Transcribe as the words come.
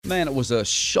Man, it was a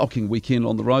shocking weekend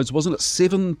on the roads, wasn't it?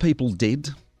 7 people dead,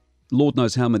 Lord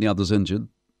knows how many others injured,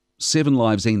 7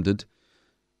 lives ended,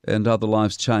 and other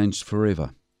lives changed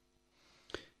forever.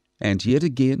 And yet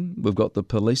again, we've got the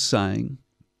police saying,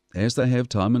 as they have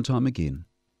time and time again,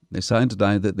 they're saying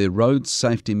today that their road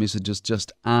safety messages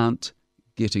just aren't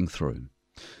getting through.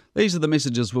 These are the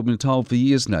messages we've been told for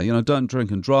years now. You know, don't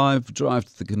drink and drive to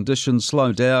the conditions,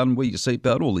 slow down, wear your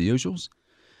seatbelt, all the usuals.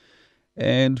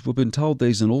 And we've been told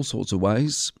these in all sorts of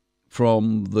ways,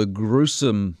 from the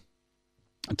gruesome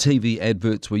TV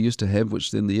adverts we used to have,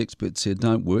 which then the experts said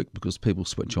don't work because people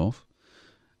switch off,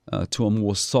 to a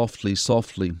more softly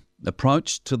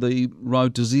approach to the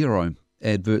Road to Zero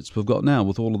adverts we've got now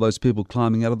with all of those people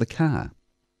climbing out of the car.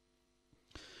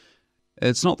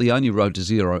 It's not the only Road to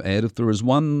Zero ad. If there is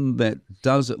one that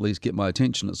does at least get my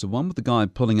attention, it's the one with the guy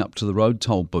pulling up to the road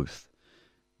toll booth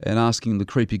and asking the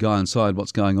creepy guy inside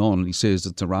what's going on, and he says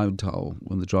it's a road toll.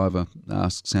 When the driver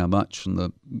asks how much, and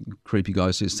the creepy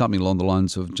guy says something along the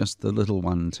lines of, just the little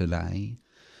one today.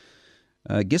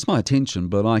 It gets my attention,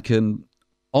 but I can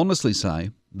honestly say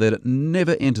that it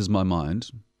never enters my mind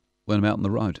when I'm out on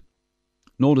the road.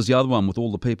 Nor does the other one with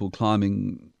all the people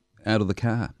climbing out of the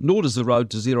car. Nor does the Road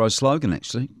to Zero slogan,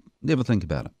 actually. Never think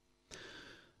about it.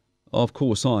 Of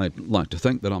course, I'd like to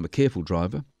think that I'm a careful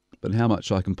driver, but how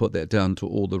much I can put that down to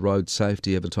all the road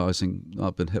safety advertising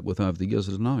I've been hit with over the years,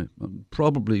 I don't know.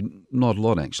 Probably not a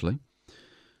lot, actually.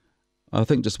 I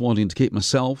think just wanting to keep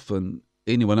myself and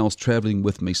anyone else travelling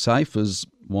with me safe is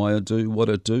why I do what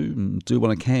I do and do what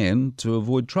I can to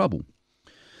avoid trouble.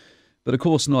 But of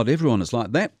course, not everyone is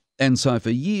like that. And so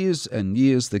for years and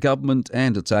years, the government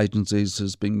and its agencies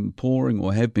have been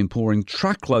pouring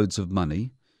truckloads of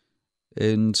money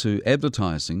into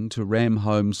advertising to ram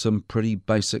home some pretty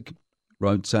basic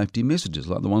road safety messages,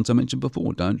 like the ones I mentioned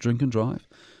before. Don't drink and drive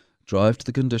to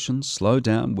the conditions, slow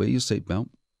down, wear your seatbelt.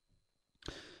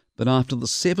 But after the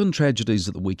 7 tragedies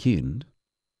at the weekend,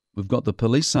 we've got the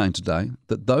police saying today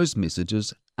that those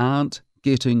messages aren't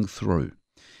getting through.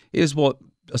 Here's what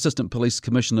Assistant Police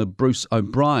Commissioner Bruce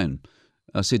O'Brien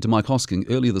said to Mike Hosking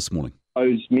earlier this morning.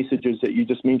 Those messages that you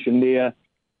just mentioned there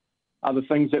are the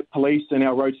things that police and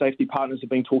our road safety partners have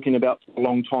been talking about for a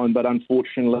long time, but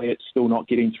unfortunately it's still not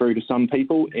getting through to some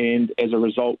people, and as a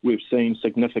result we've seen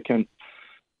significant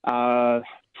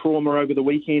trauma over the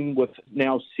weekend with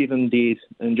now 7 dead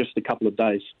in just a couple of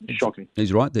days. It's shocking.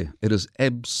 He's right there. It is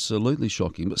absolutely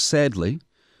shocking, but sadly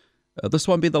this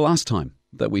won't be the last time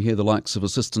that we hear the likes of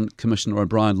Assistant Commissioner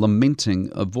O'Brien lamenting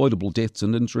avoidable deaths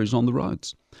and injuries on the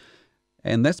roads.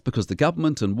 And that's because the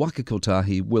government in Waka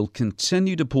Kotahi will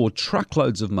continue to pour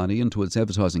truckloads of money into its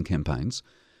advertising campaigns,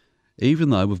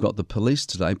 even though we've got the police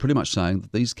today pretty much saying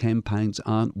that these campaigns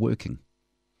aren't working.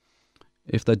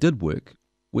 If they did work,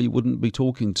 we wouldn't be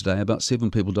talking today about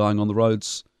 7 people dying on the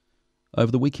roads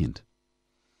over the weekend.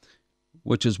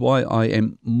 Which is why I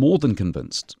am more than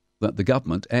convinced that the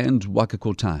government and Waka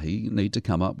Kotahi need to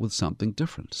come up with something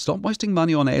different. Stop wasting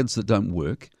money on ads that don't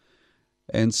work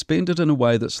and spend it in a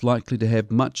way that's likely to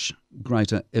have much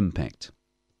greater impact.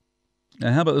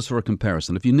 Now, how about this for a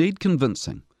comparison? If you need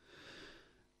convincing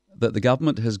that the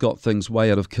government has got things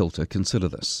way out of kilter, consider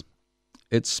this.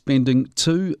 It's spending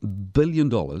 $2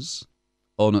 billion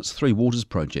on its Three Waters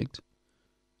project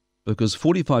because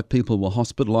 45 people were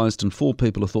hospitalised and 4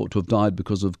 people are thought to have died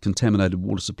because of contaminated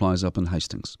water supplies up in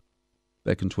Hastings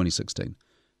back in 2016.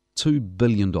 $2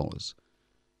 billion.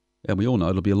 And we all know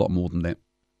it'll be a lot more than that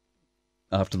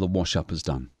after the wash-up is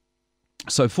done.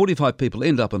 So 45 people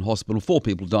end up in hospital, 4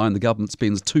 people die, and the government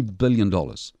spends $2 billion.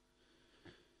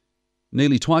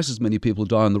 Nearly twice as many people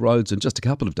die on the roads in just a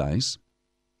couple of days.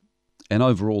 And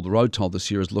overall, the road toll this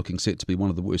year is looking set to be one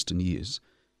of the worst in years.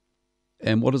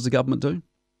 And what does the government do?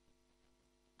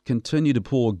 Continue to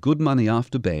pour good money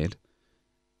after bad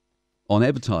on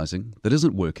advertising that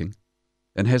isn't working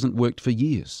and hasn't worked for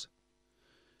years.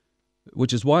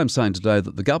 Which is why I'm saying today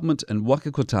that the government and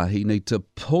Waka Kotahi need to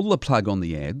pull the plug on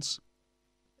the ads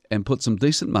and put some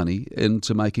decent money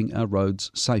into making our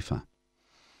roads safer.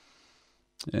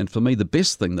 And for me, the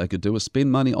best thing they could do is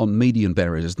spend money on median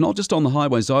barriers, not just on the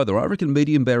highways either. I reckon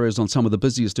median barriers on some of the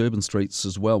busiest urban streets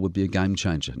as well would be a game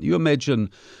changer. You imagine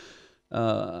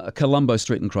Colombo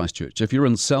Street in Christchurch. If you're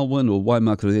in Selwyn or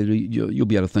Waimakariri, you'll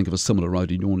be able to think of a similar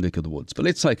road in your neck of the woods. But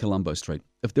let's say Colombo Street.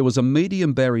 If there was a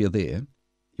median barrier there,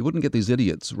 you wouldn't get these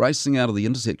idiots racing out of the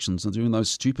intersections and doing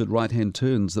those stupid right-hand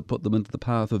turns that put them into the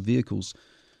path of vehicles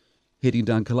heading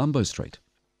down Colombo Street.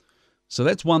 So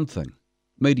that's one thing,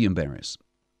 median barriers,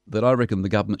 that I reckon the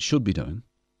government should be doing,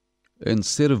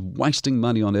 instead of wasting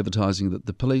money on advertising that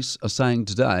the police are saying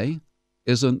today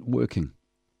isn't working.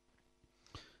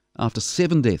 After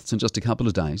 7 deaths in just a couple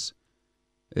of days,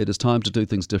 it is time to do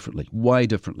things differently, way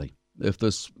differently, if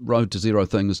this Road to Zero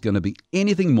thing is going to be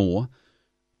anything more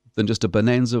than just a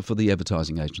bonanza for the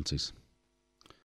advertising agencies.